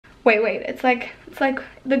Wait, it's like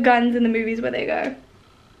the guns in the movies where they go.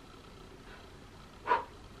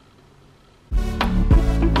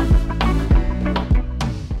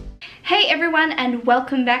 Hey everyone, and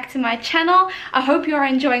welcome back to my channel. I hope you're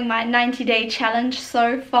enjoying my 90-day challenge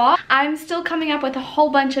so far. I'm still coming up with a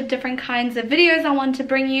whole bunch of different kinds of videos I want to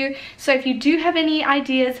bring you, so if you do have any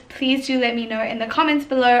ideas, please do let me know in the comments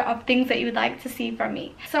below of things that you would like to see from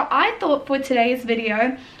me. So I thought for today's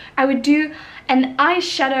video I would do an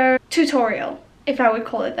eyeshadow tutorial, if I would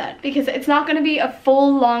call it that, because it's not going to be a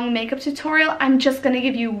full long makeup tutorial. I'm just going to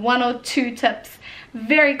give you 1 or 2 tips,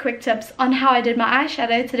 very quick tips on how I did my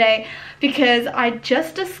eyeshadow today, because I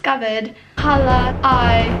just discovered color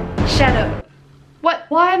eyeshadow.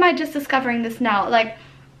 Why am I just discovering this now? Like,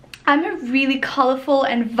 I'm a really colorful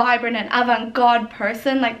and vibrant and avant-garde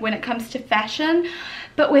person, like when it comes to fashion,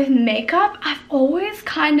 but with makeup I've always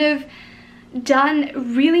kind of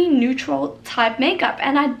done really neutral type makeup,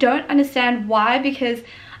 and I don't understand why, because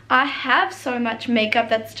I have so much makeup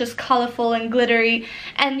that's just colorful and glittery,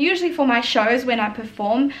 and usually for my shows when I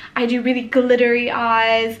perform I do really glittery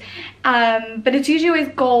eyes, but it's usually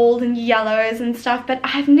always gold and yellows and stuff, but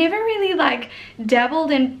I've never really like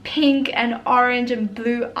dabbled in pink and orange and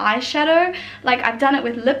blue eyeshadow. Like, I've done it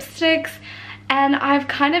with lipsticks, and I've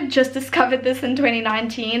kind of just discovered this in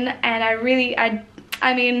 2019, and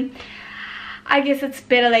I mean, I guess it's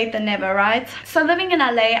better late than never, right? So living in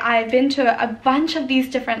LA, I've been to a bunch of these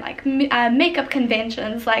different like makeup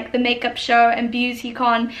conventions, like the Makeup Show and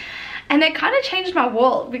BeautyCon, and it kind of changed my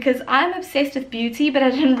world, because I'm obsessed with beauty, but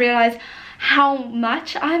I didn't realize how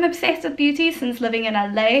much I'm obsessed with beauty since living in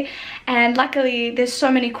LA. And luckily there's so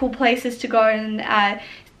many cool places to go and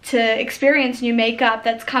to experience new makeup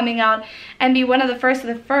that's coming out and be one of the first.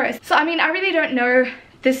 So I mean, I really don't know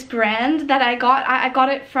this brand that I got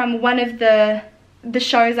it from one of the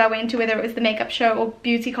shows I went to, whether it was the Makeup Show or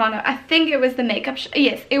BeautyCon. I think it was the Makeup Show.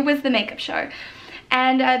 Yes, it was the Makeup Show.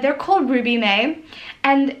 And they're called Ruby May,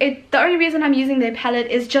 and the only reason I'm using their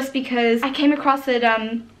palette is just because I came across it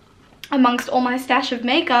amongst all my stash of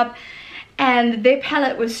makeup, and their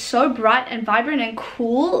palette was so bright and vibrant and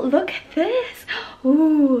cool. Look at this.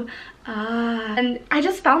 Ooh. And I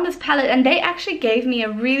just found this palette, and they actually gave me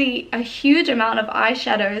a huge amount of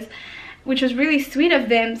eyeshadows, which was really sweet of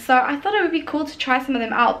them, so I thought it would be cool to try some of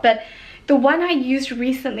them out. But the one I used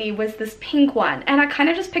recently was this pink one, and I kind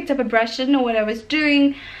of just picked up a brush, didn't know what I was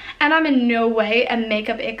doing, and I'm in no way a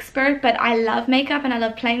makeup expert, but I love makeup and I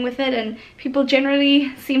love playing with it, and people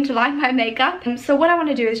generally seem to like my makeup. So what I want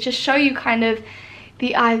to do is just show you kind of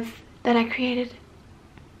the eyes that I created.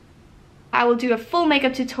 I will do a full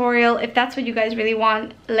makeup tutorial. If that's what you guys really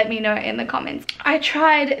want, let me know in the comments. I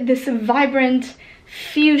tried this vibrant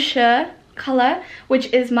fuchsia color, which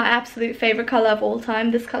is my absolute favorite color of all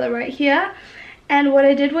time, this color right here. And what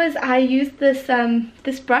I did was I used this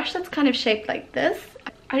this brush that's kind of shaped like this.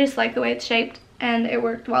 I just like the way it's shaped, and it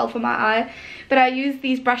worked well for my eye. But I used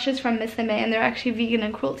these brushes from Miss May, and they're actually vegan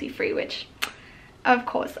and cruelty free, which of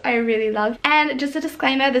course I really love. And just a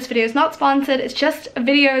disclaimer, this video is not sponsored, it's just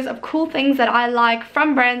videos of cool things that I like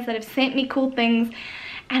from brands that have sent me cool things,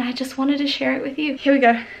 and I just wanted to share it with you. Here we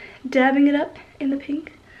go, dabbing it up in the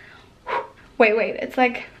pink. Wait, it's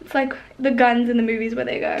like the guns in the movies where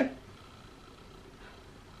they go.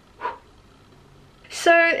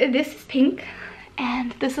 So this is pink,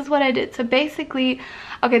 and this is what I did. So basically,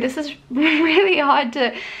 okay, this is really hard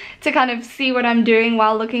to kind of see what I'm doing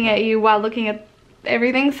while looking at you, while looking at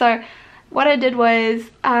everything. So what I did was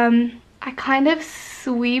I kind of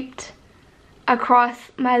sweeped across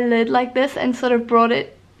my lid like this and sort of brought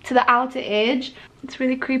it to the outer edge. It's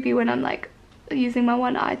really creepy when I'm like using my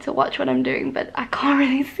one eye to watch what I'm doing, but I can't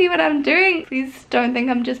really see what I'm doing. Please don't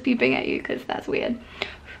think I'm just peeping at you, because that's weird.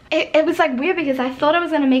 It was like weird because I thought I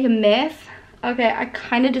was gonna make a mess. Okay, I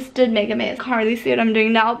kind of just did make a mess. Can't really see what I'm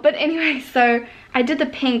doing now, but anyway, so I did the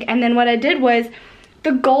pink, and then what I did was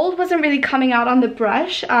the gold wasn't really coming out on the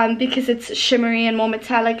brush because it's shimmery and more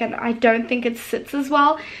metallic, and I don't think it sits as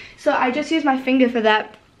well. So I just used my finger for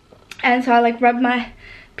that, and so I like rubbed my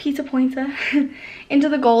Peter pointer into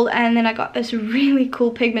the gold, and then I got this really cool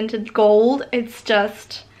pigmented gold. It's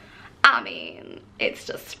just, I mean, it's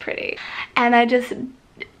just pretty. And I just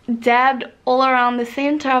dabbed all around the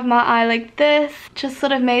center of my eye like this, just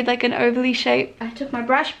sort of made like an ovally shape. I took my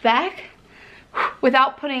brush back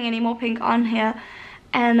without putting any more pink on here,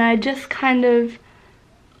 and I just kind of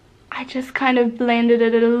blended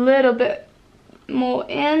it a little bit more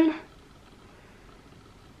in,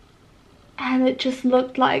 and it just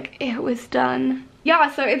looked like it was done.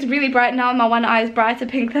 Yeah, so it's really bright now. My one eye is brighter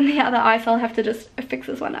pink than the other eye, so I'll have to just fix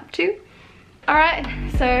this one up too. Alright,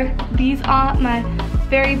 so these are my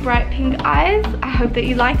very bright pink eyes. I hope that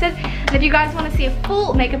you liked it. And if you guys want to see a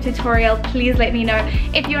full makeup tutorial, please let me know.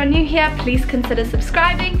 If you are new here, please consider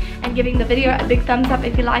subscribing and giving the video a big thumbs up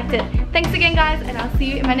if you liked it. Thanks again guys, and I'll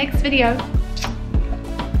see you in my next video.